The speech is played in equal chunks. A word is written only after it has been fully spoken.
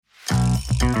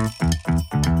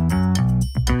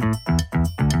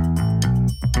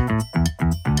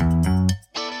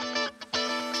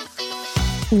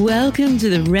Welcome to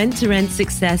the Rent to Rent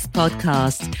Success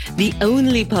podcast, the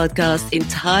only podcast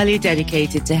entirely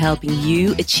dedicated to helping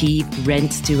you achieve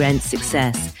rent to rent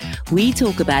success. We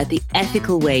talk about the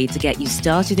ethical way to get you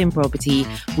started in property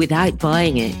without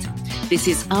buying it. This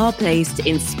is our place to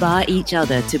inspire each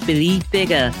other to believe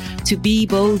bigger, to be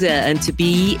bolder, and to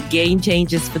be game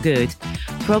changers for good.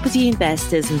 Property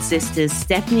investors and sisters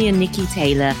Stephanie and Nikki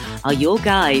Taylor are your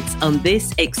guides on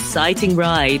this exciting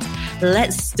ride.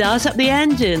 Let's start up the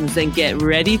engines and get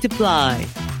ready to fly.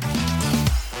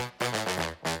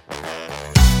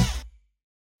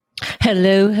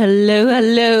 Hello, hello,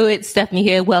 hello. It's Stephanie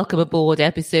here. Welcome aboard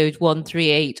episode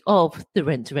 138 of the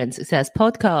Rent to Rent Success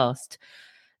podcast.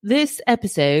 This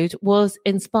episode was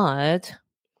inspired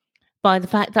by the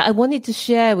fact that I wanted to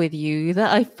share with you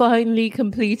that I finally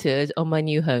completed on my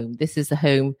new home. This is the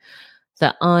home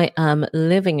that I am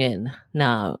living in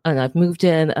now, and I've moved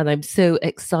in and I'm so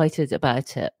excited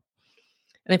about it.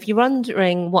 And if you're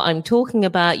wondering what I'm talking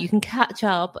about, you can catch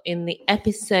up in the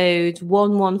episode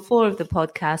 114 of the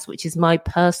podcast, which is my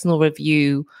personal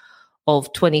review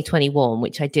of 2021,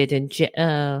 which I did in,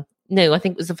 I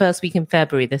think it was the first week in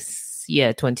February this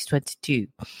year, 2022.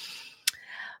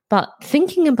 But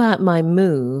thinking about my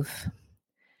move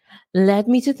led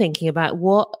me to thinking about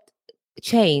what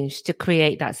changed to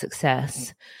create that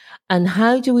success. And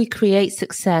how do we create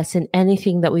success in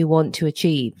anything that we want to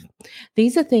achieve?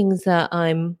 These are things that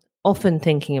I'm often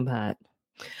thinking about.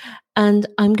 And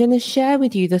I'm going to share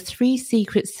with you the 3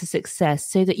 secrets to success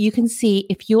so that you can see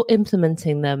if you're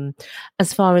implementing them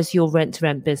as far as your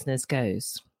rent-to-rent business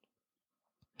goes.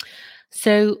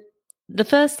 So the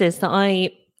first is that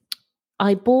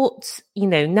I bought,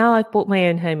 now I've bought my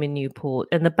own home in Newport.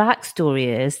 And the backstory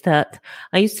is that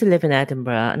I used to live in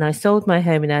Edinburgh and I sold my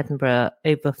home in Edinburgh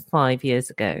over 5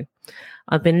 years ago.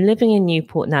 I've been living in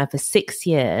Newport now for 6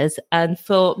 years. And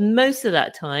for most of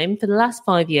that time, for the last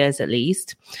 5 years at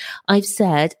least, I've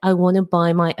said I want to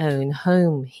buy my own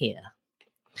home here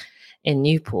in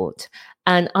Newport.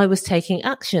 And I was taking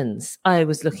actions. I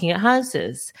was looking at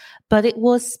houses, but it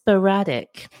was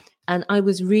sporadic. And I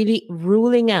was really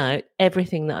ruling out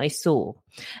everything that I saw.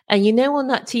 And on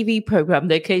that TV program,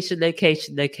 Location,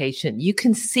 Location, Location, you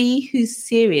can see who's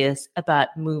serious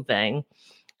about moving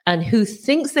and who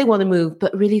thinks they want to move,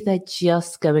 but really they're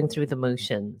just going through the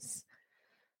motions.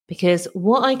 Because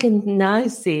what I can now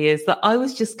see is that I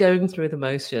was just going through the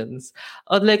motions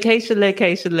on Location,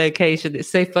 Location, Location. It's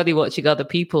so funny watching other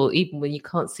people, even when you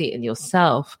can't see it in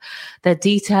yourself. They're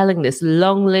detailing this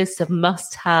long list of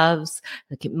must-haves,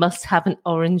 like it must have an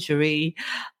orangery.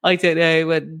 I don't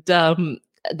know. And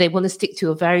they want to stick to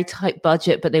a very tight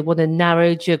budget, but they want a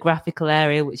narrow geographical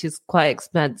area, which is quite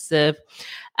expensive.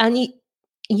 And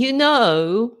you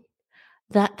know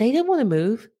that they don't want to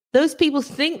move. Those people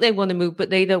think they want to move, but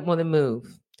they don't want to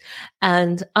move.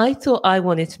 And I thought I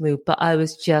wanted to move, but I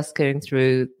was just going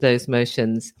through those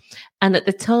motions. And at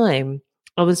the time,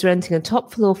 I was renting a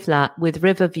top floor flat with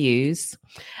river views.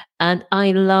 And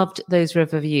I loved those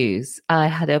river views. I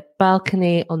had a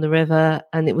balcony on the river,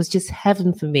 and it was just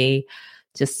heaven for me,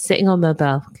 just sitting on my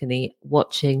balcony,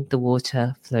 watching the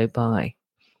water flow by,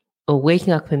 or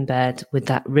waking up in bed with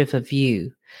that river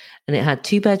view. And it had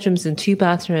 2 bedrooms and 2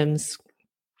 bathrooms.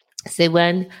 So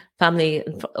when family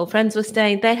or friends were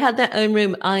staying, they had their own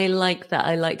room. I liked that.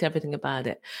 I liked everything about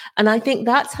it. And I think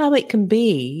that's how it can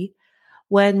be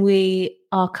when we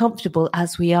are comfortable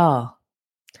as we are.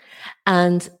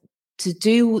 And to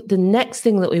do the next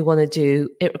thing that we want to do,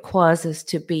 it requires us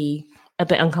to be a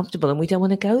bit uncomfortable, and we don't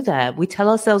want to go there. We tell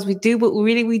ourselves we do, but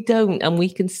really we don't. And we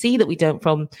can see that we don't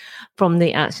from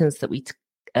the actions that we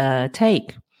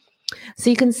take. So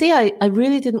you can see I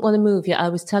really didn't want to move yet. I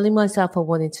was telling myself I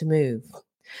wanted to move.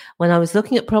 When I was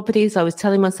looking at properties, I was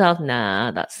telling myself,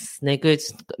 nah, that's no good.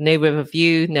 It's got no river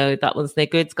view. No, that one's no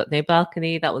good. It's got no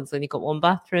balcony. That one's only got 1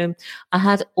 bathroom. I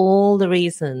had all the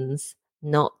reasons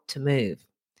not to move.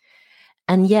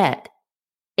 And yet,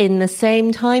 in the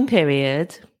same time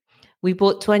period, we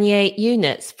bought 28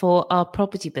 units for our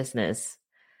property business.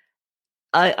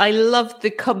 I love the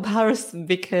comparison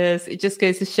because it just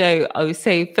goes to show I was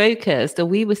so focused, or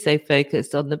we were so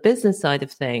focused on the business side of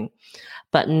thing,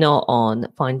 but not on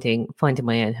finding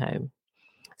my own home.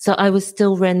 So I was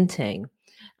still renting,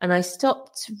 and I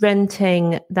stopped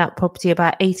renting that property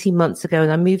about 18 months ago, and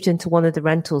I moved into one of the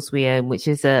rentals we own, which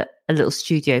is a little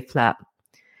studio flat.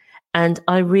 And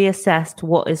I reassessed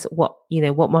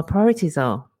what my priorities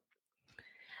are.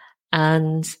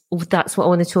 And that's what I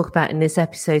want to talk about in this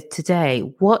episode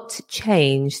today. What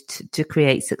changed to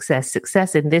create success?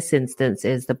 Success in this instance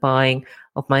is the buying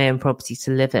of my own property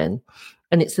to live in.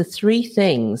 And it's the three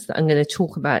things that I'm going to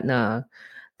talk about now.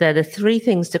 They're the three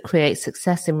things to create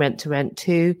success in rent to rent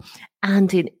too,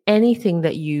 and in anything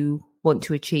that you want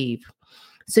to achieve.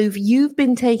 So if you've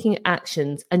been taking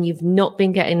actions and you've not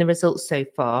been getting the results so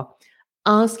far,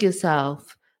 ask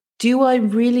yourself, do I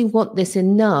really want this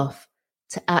enough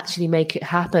to actually make it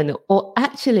happen? Or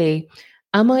actually,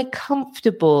 am I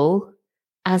comfortable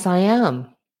as I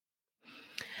am?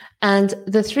 And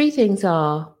the three things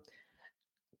are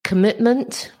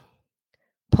commitment,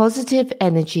 positive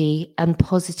energy, and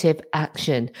positive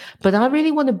action. But I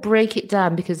really want to break it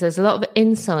down because there's a lot of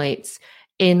insights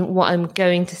in what I'm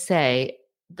going to say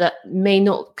that may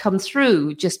not come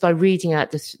through just by reading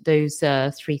out those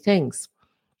three things.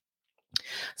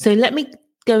 So let me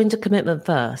go into commitment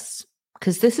first,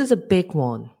 because this is a big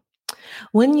one.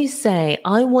 When you say,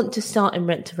 I want to start in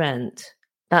rent to rent,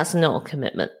 that's not a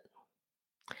commitment.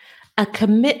 A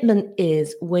commitment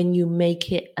is when you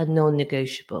make it a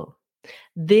non-negotiable.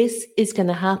 This is going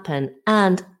to happen,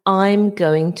 and I'm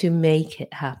going to make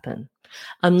it happen.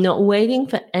 I'm not waiting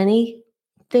for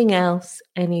anything else,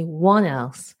 anyone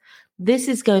else. This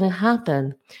is going to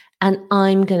happen, and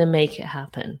I'm going to make it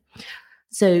happen.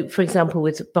 So, for example,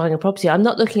 with buying a property, I'm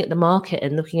not looking at the market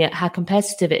and looking at how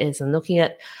competitive it is and looking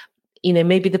at,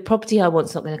 maybe the property I want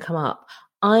is not going to come up.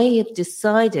 I have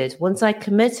decided, once I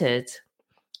committed,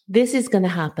 this is going to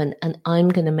happen and I'm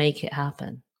going to make it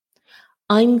happen.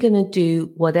 I'm going to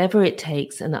do whatever it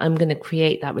takes and I'm going to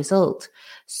create that result.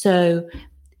 So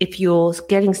if you're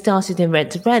getting started in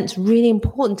rent to rent, it's really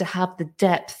important to have the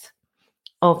depth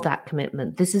of that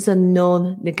commitment. This is a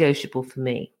non-negotiable for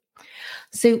me.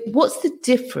 So what's the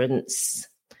difference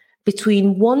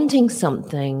between wanting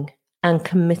something and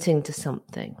committing to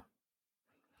something?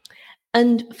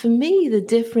 And for me, the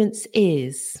difference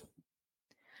is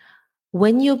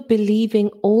when you're believing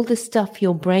all the stuff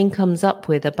your brain comes up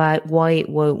with about why it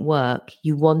won't work,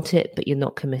 you want it, but you're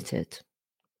not committed.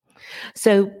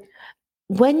 So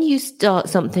when you start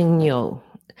something new,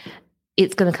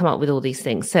 it's going to come up with all these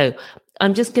things. So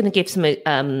I'm just going to give some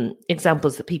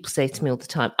examples that people say to me all the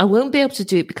time. I won't be able to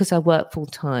do it because I work full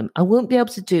time. I won't be able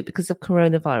to do it because of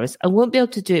coronavirus. I won't be able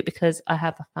to do it because I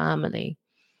have a family.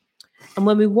 And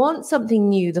when we want something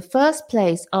new, the first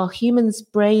place our humans'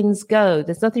 brains go,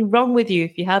 there's nothing wrong with you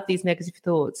if you have these negative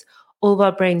thoughts. All of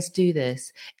our brains do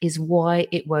this, is why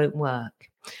it won't work.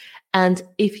 And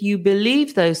if you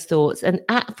believe those thoughts and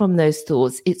act from those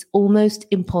thoughts, it's almost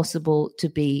impossible to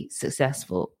be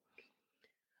successful.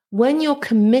 When you're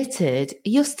committed,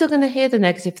 you're still going to hear the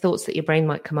negative thoughts that your brain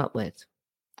might come up with,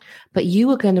 but you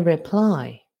are going to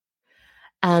reply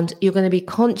and you're going to be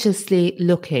consciously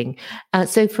looking.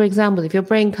 So for example, if your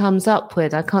brain comes up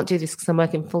with, I can't do this because I'm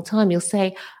working full time, you'll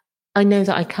say, I know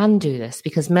that I can do this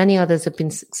because many others have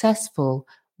been successful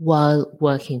while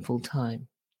working full time.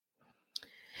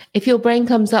 If your brain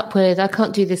comes up with, I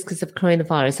can't do this because of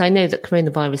coronavirus. I know that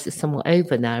coronavirus is somewhat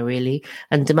over now, really,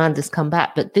 and demand has come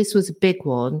back, but this was a big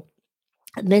one.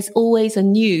 And there's always a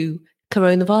new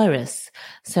coronavirus.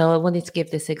 So I wanted to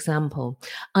give this example.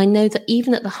 I know that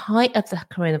even at the height of the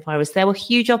coronavirus, there were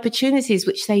huge opportunities,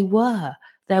 which there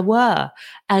were.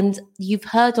 And you've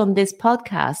heard on this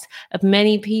podcast of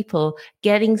many people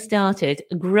getting started,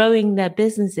 growing their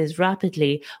businesses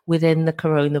rapidly within the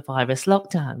coronavirus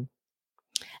lockdown.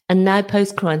 And now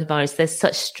post-coronavirus, there's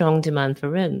such strong demand for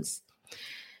rooms.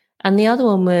 And the other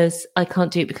one was, I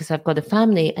can't do it because I've got a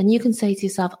family. And you can say to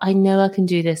yourself, I know I can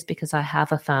do this because I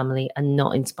have a family and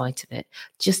not in spite of it,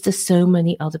 just as so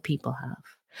many other people have.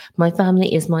 My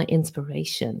family is my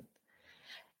inspiration,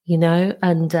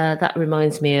 and that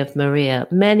reminds me of Maria.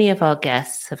 Many of our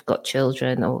guests have got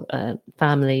children or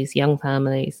families, young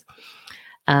families.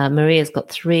 Maria's got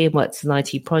 3 and works as an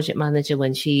IT project manager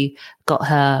when she got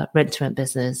her rent-to-rent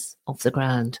business off the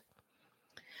ground.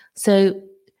 So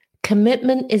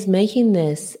commitment is making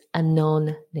this a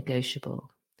non-negotiable.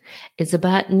 It's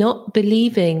about not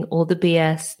believing all the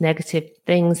BS, negative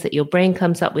things that your brain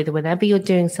comes up with whenever you're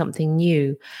doing something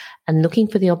new and looking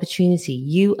for the opportunity.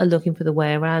 You are looking for the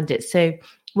way around it. So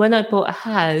when I bought a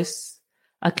house,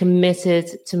 I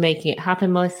committed to making it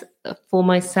happen for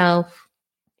myself.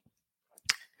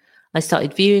 I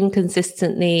started viewing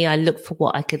consistently. I looked for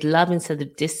what I could love instead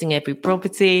of dissing every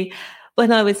property.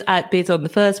 When I was outbid on the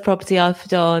first property I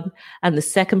offered on and the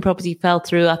second property fell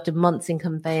through after months in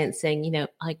conveyancing,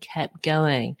 I kept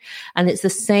going. And it's the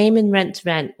same in rent to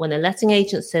rent. When a letting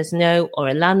agent says no or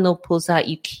a landlord pulls out,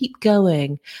 you keep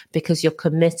going because you're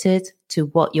committed to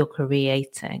what you're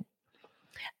creating.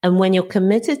 And when you're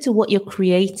committed to what you're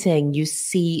creating, you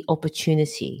see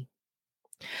opportunity.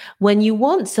 When you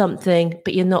want something,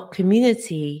 but you're not committed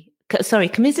to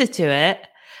it,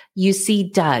 you see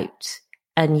doubt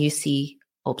and you see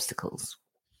obstacles.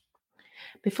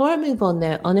 Before I move on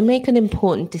there, I want to make an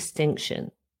important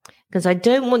distinction, because I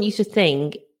don't want you to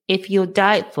think if you're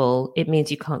doubtful, it means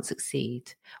you can't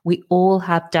succeed. We all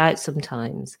have doubt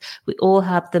sometimes. We all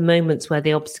have the moments where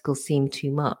the obstacles seem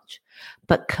too much.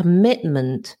 But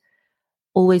commitment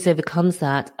always overcomes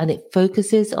that, and it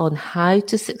focuses on how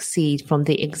to succeed from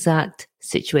the exact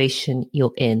situation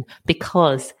you're in,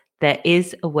 because there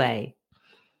is a way.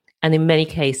 And in many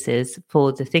cases,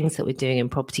 for the things that we're doing in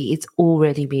property, it's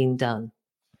already being done.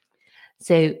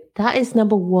 So that is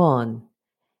number one.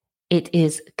 It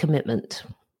is commitment.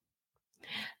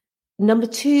 Number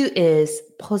two is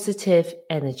positive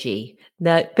energy.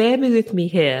 Now, bear with me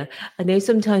here. I know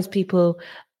sometimes people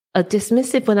are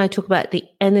dismissive when I talk about the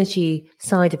energy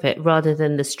side of it rather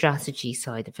than the strategy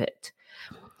side of it.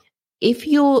 If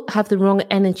you have the wrong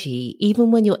energy,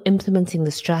 even when you're implementing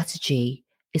the strategy,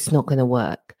 it's not going to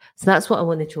work. So that's what I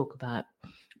want to talk about.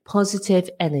 Positive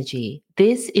energy.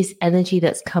 This is energy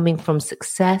that's coming from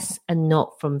success and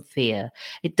not from fear.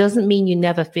 It doesn't mean you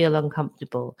never feel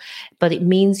uncomfortable, but it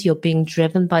means you're being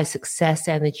driven by success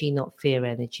energy, not fear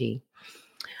energy.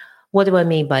 What do I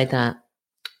mean by that?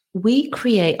 We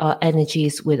create our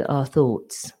energies with our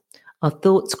thoughts. Our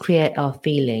thoughts create our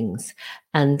feelings,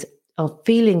 and our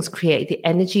feelings create the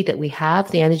energy that we have,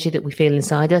 the energy that we feel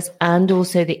inside us, and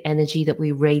also the energy that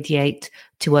we radiate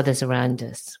to others around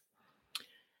us.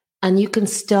 And you can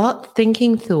start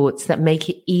thinking thoughts that make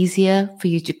it easier for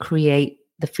you to create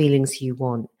the feelings you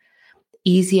want,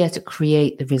 easier to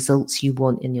create the results you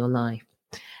want in your life.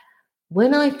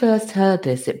 When I first heard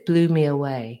this, it blew me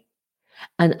away.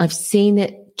 And I've seen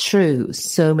it true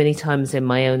so many times in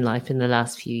my own life in the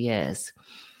last few years.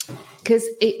 Because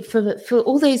for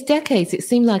all those decades, it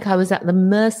seemed like I was at the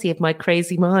mercy of my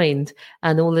crazy mind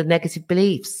and all the negative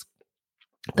beliefs.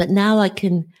 But now I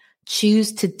can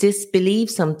choose to disbelieve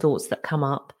some thoughts that come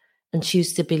up and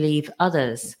choose to believe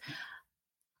others.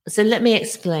 So let me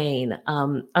explain.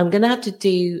 I'm going to have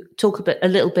to talk a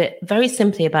little bit very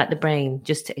simply about the brain,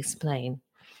 just to explain.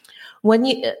 When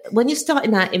you're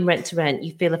starting out in rent to rent,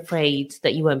 you feel afraid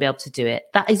that you won't be able to do it.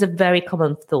 That is a very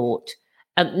common thought.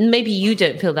 Maybe you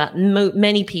don't feel that.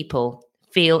 Many people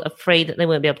feel afraid that they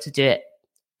won't be able to do it.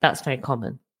 That's very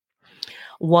common.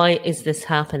 Why is this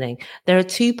happening? There are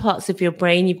two parts of your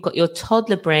brain. You've got your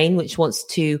toddler brain, which wants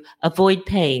to avoid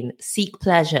pain, seek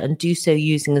pleasure, and do so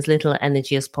using as little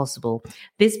energy as possible.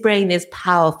 This brain is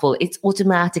powerful. It's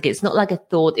automatic. It's not like a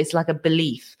thought. It's like a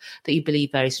belief that you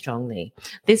believe very strongly.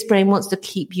 This brain wants to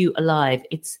keep you alive.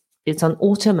 It's on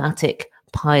automatic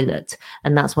pilot,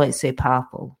 and that's why it's so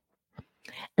powerful.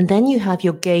 And then you have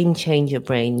your game changer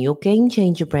brain. Your game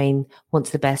changer brain wants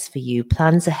the best for you,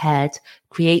 plans ahead,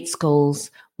 creates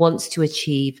goals, wants to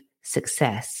achieve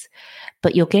success.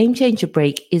 But your game changer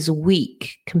brain is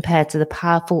weak compared to the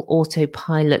powerful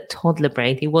autopilot toddler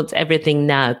brain who wants everything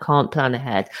now, can't plan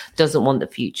ahead, doesn't want the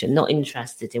future, not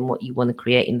interested in what you want to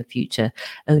create in the future,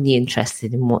 only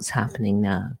interested in what's happening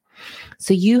now.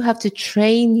 So you have to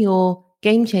train your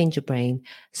game changer brain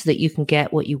so that you can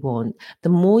get what you want. The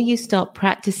more you start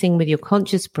practicing with your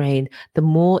conscious brain, the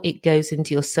more it goes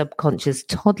into your subconscious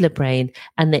toddler brain,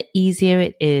 and the easier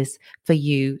it is for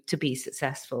you to be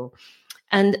successful.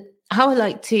 And how I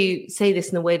like to say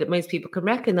this in a way that most people can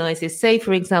recognize is, say,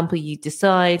 for example, you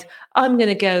decide, I'm going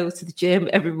to go to the gym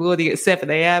every morning at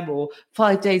 7 a.m. or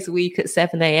 5 days a week at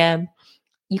 7 a.m.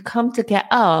 You come to get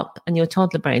up and your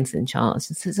toddler brain's in charge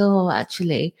and says, oh,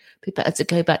 actually, it'd be better to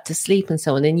go back to sleep and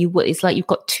so on. And it's like you've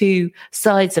got two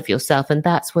sides of yourself, and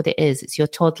that's what it is. It's your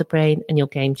toddler brain and your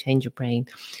game changer brain.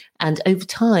 And over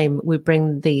time, we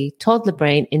bring the toddler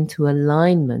brain into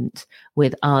alignment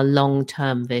with our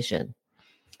long-term vision.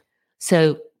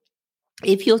 So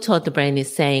if your toddler brain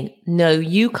is saying, no,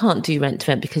 you can't do rent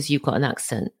to rent because you've got an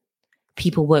accent,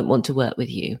 people won't want to work with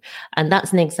you. And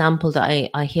that's an example that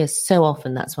I hear so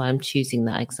often. That's why I'm choosing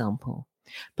that example.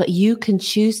 But you can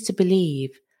choose to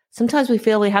believe. Sometimes we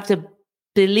feel we have to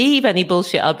believe any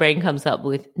bullshit our brain comes up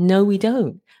with. No, we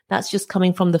don't. That's just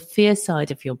coming from the fear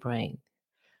side of your brain.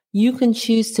 You can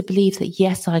choose to believe that,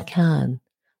 yes, I can,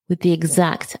 with the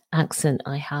exact accent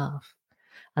I have.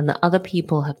 And that other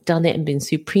people have done it and been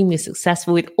supremely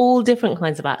successful with all different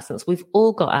kinds of accents. We've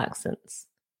all got accents.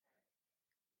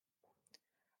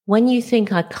 When you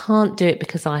think I can't do it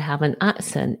because I have an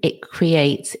accent, it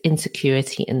creates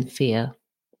insecurity and fear.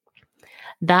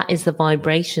 that is the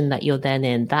vibration that you're then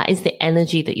in. That is the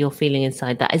energy that you're feeling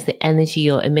inside. That is the energy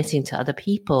you're emitting to other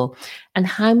people. And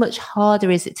how much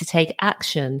harder is it to take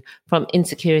action from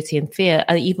insecurity and fear?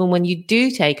 And even when you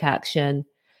do take action,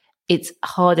 it's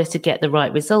harder to get the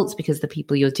right results because the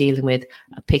people you're dealing with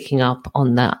are picking up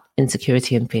on that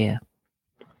insecurity and fear.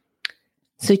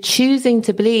 So choosing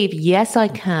to believe, yes, I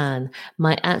can,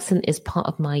 my accent is part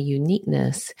of my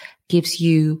uniqueness, gives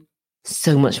you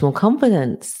so much more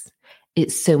confidence.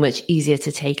 It's so much easier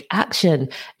to take action.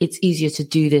 It's easier to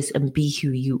do this and be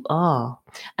who you are.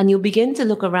 And you'll begin to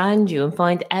look around you and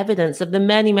find evidence of the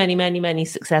many, many, many, many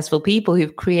successful people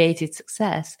who've created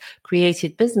success,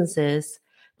 created businesses,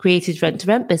 created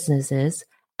rent-to-rent businesses,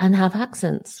 and have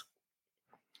accents.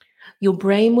 Your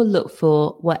brain will look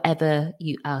for whatever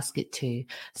you ask it to.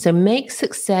 So make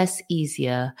success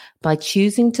easier by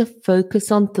choosing to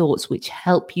focus on thoughts which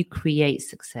help you create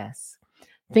success.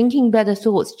 Thinking better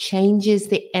thoughts changes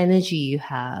the energy you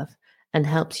have and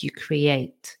helps you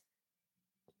create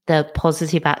the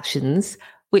positive actions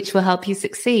which will help you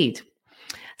succeed.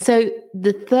 So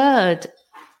the third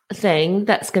thing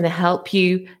that's going to help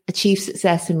you achieve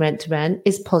success in rent-to-rent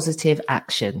is positive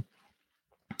action.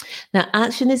 Now,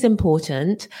 action is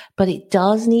important, but it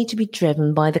does need to be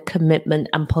driven by the commitment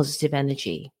and positive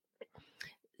energy.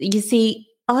 You see,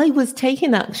 I was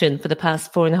taking action for the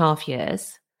past 4.5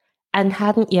 years and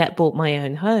hadn't yet bought my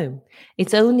own home.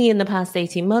 It's only in the past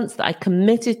 18 months that I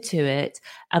committed to it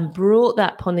and brought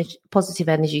that positive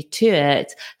energy to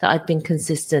it that I've been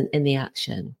consistent in the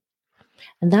action.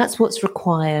 And that's what's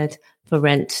required for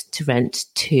rent-to-rent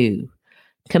 2.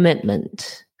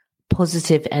 Commitment,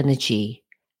 positive energy,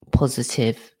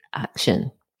 positive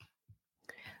action.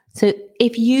 So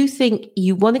if you think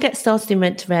you want to get started in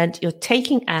rent-to-rent, you're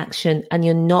taking action and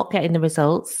you're not getting the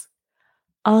results,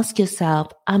 ask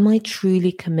yourself, am I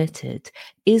truly committed?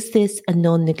 Is this a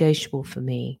non-negotiable for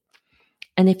me?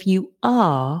 And if you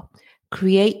are,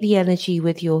 create the energy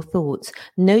with your thoughts.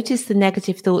 Notice the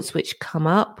negative thoughts which come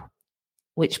up,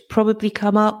 which probably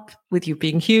come up with you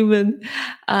being human,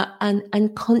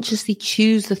 and consciously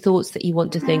choose the thoughts that you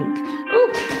want to think.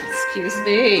 Oh, excuse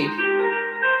me.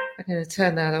 I'm going to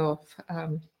turn that off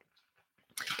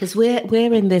because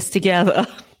we're in this together.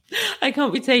 I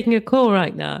can't be taking a call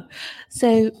right now.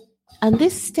 So, and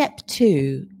this step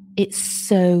 2, it's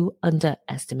so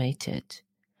underestimated.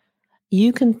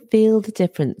 You can feel the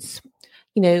difference.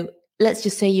 You know, let's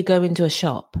just say you go into a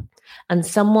shop and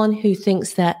someone who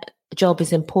thinks that a job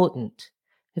is important,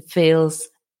 who feels,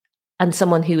 and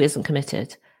someone who isn't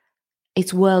committed,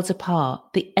 it's worlds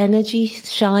apart. The energy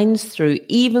shines through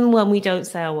even when we don't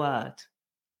say a word.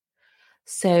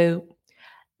 So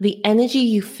the energy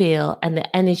you feel and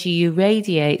the energy you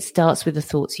radiate starts with the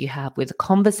thoughts you have, with the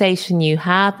conversation you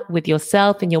have with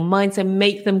yourself and your mind. So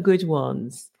make them good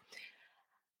ones.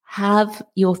 Have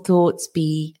your thoughts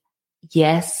be,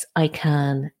 yes, I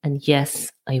can, and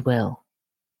yes, I will.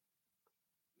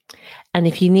 And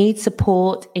if you need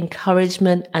support,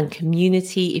 encouragement, and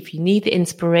community, if you need the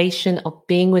inspiration of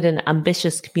being with an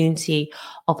ambitious community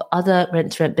of other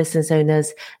rent-to-rent business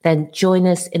owners, then join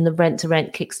us in the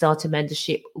Rent-to-Rent Kickstarter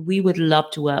membership. We would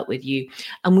love to work with you.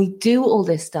 And we do all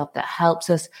this stuff that helps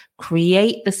us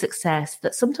create the success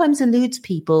that sometimes eludes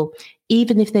people,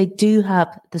 even if they do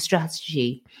have the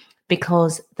strategy,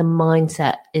 because the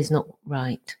mindset is not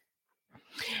right.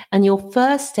 And your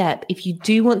first step, if you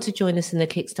do want to join us in the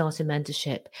Kickstarter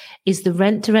mentorship, is the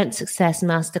Rent-to-Rent Success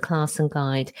Masterclass and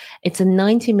Guide. It's a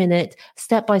 90-minute,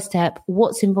 step-by-step,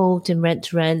 what's involved in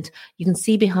rent-to-rent. You can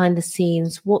see behind the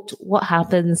scenes what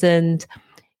happens and,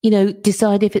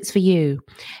 decide if it's for you.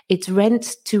 It's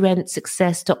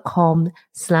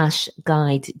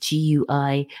renttorentsuccess.com/guide,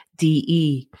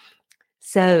 GUIDE.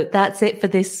 So that's it for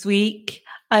this week.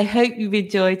 I hope you've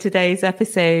enjoyed today's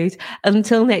episode.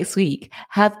 Until next week,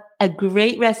 have a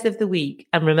great rest of the week.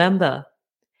 And remember,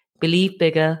 believe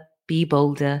bigger, be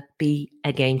bolder, be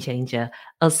a game changer.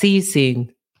 I'll see you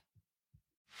soon.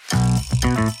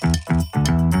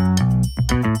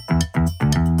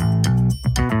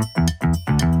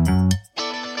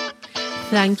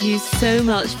 Thank you so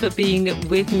much for being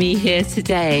with me here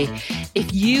today.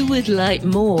 If you would like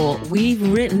more, we've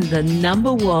written the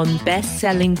 #1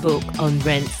 best-selling book on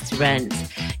rent-to-rent.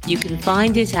 You can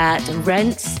find it at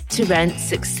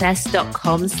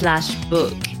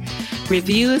renttorentsuccess.com/book.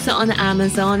 Reviewers on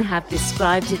Amazon have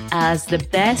described it as the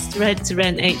best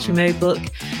rent-to-rent HMO book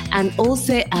and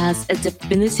also as a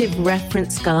definitive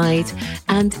reference guide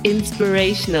and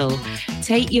inspirational.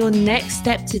 Take your next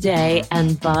step today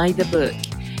and buy the book.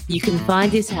 You can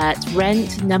find it at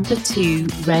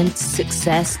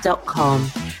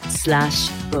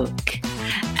rentsuccess.com/book.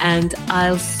 and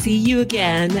I'll see you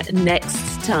again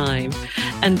next time.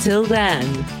 Until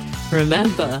then,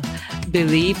 remember,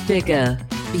 believe bigger,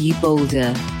 be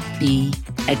bolder, be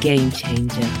a game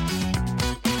changer.